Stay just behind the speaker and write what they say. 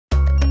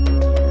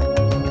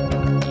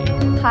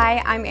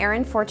Hi, I'm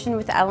Erin Fortune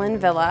with Ellen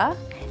Wille.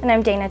 And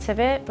I'm Dana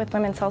Tibbet with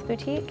Women's Health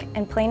Boutique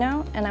in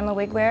Plano, and I'm a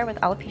wig wearer with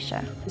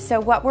Alopecia. So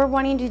what we're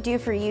wanting to do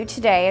for you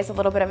today is a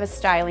little bit of a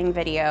styling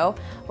video.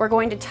 We're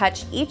going to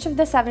touch each of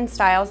the 7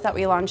 styles that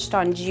we launched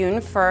on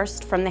June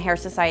 1st from the Hair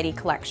Society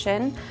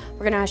collection.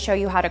 We're going to show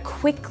you how to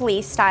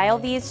quickly style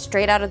these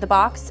straight out of the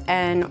box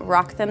and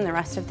rock them the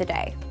rest of the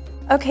day.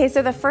 Okay,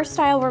 so the first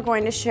style we're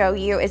going to show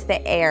you is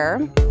the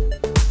Air.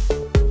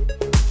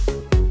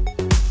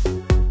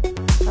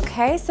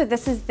 Okay, so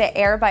this is the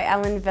Air by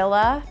Ellen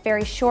Wille.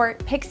 Very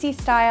short, pixie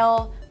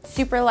style,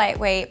 super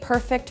lightweight,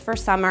 perfect for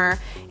summer.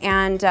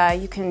 And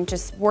you can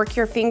just work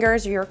your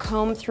fingers or your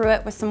comb through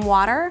it with some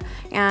water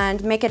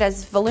and make it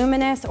as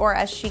voluminous or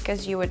as chic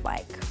as you would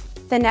like.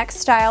 The next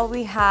style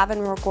we have,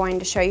 and we're going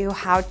to show you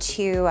how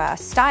to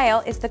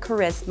style, is the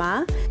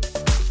Charisma.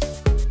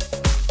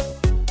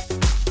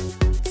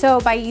 So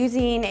by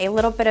using a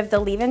little bit of the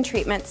leave-in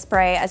treatment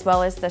spray as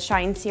well as the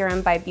Shine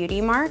Serum by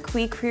Beauty Mark,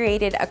 we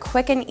created a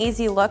quick and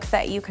easy look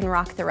that you can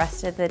rock the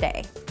rest of the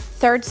day.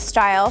 Third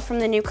style from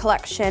the new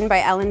collection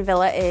by Ellen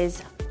Wille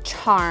is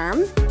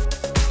Charm.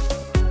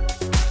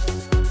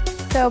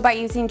 So by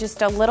using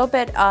just a little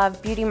bit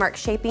of Beauty Mark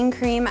shaping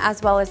cream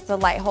as well as the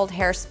Light Hold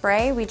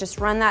hairspray, we just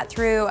run that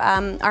through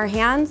our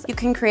hands. You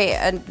can create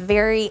a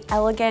very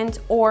elegant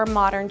or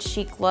modern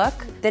chic look.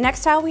 The next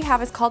style we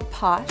have is called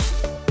Posh.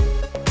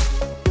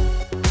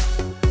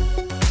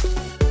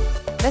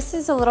 This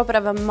is a little bit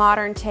of a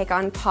modern take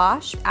on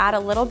Posh. Add a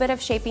little bit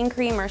of shaping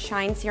cream or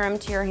Shine Serum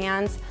to your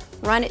hands,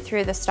 run it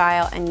through the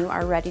style, and you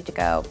are ready to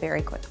go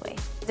very quickly.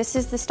 This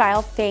is the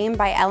style Fame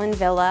by Ellen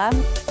Wille.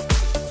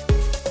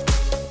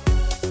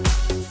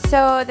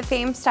 So the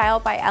Fame style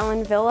by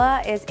Ellen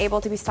Wille is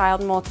able to be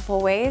styled multiple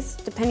ways,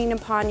 depending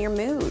upon your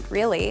mood,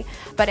 really.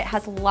 But it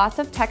has lots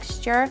of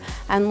texture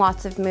and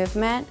lots of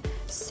movement,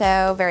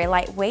 so very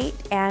lightweight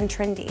and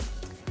trendy.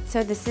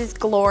 So this is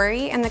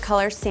Glory in the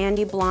color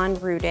Sandy Blonde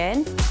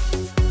Rooted.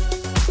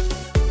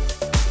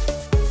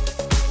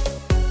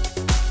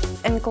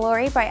 In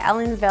Glory by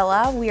Ellen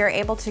Wille, we are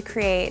able to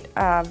create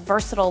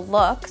versatile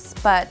looks,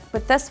 but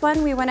with this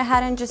one we went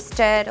ahead and just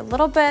did a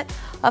little bit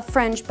of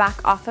fringe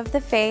back off of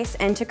the face,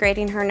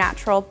 integrating her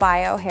natural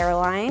bio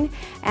hairline,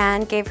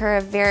 and gave her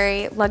a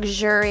very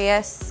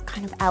luxurious,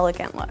 kind of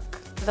elegant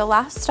look. The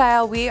last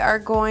style we are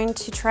going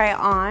to try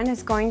on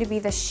is going to be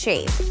the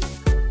Shape.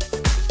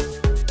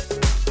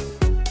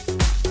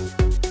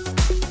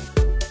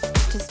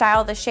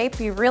 Style the Shape,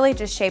 we really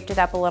just shaped it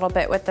up a little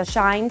bit with the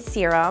Shine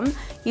Serum,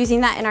 using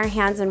that in our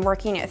hands and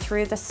working it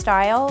through the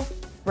style.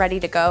 Ready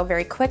to go,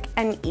 very quick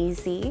and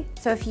easy.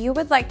 So if you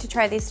would like to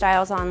try these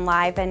styles on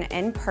live and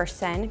in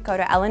person, go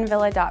to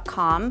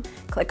ellenwille.com,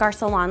 click our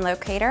salon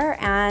locator,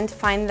 and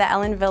find the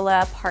Ellen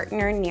Wille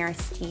partner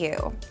nearest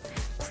you.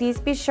 Please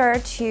be sure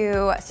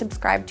to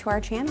subscribe to our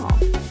channel.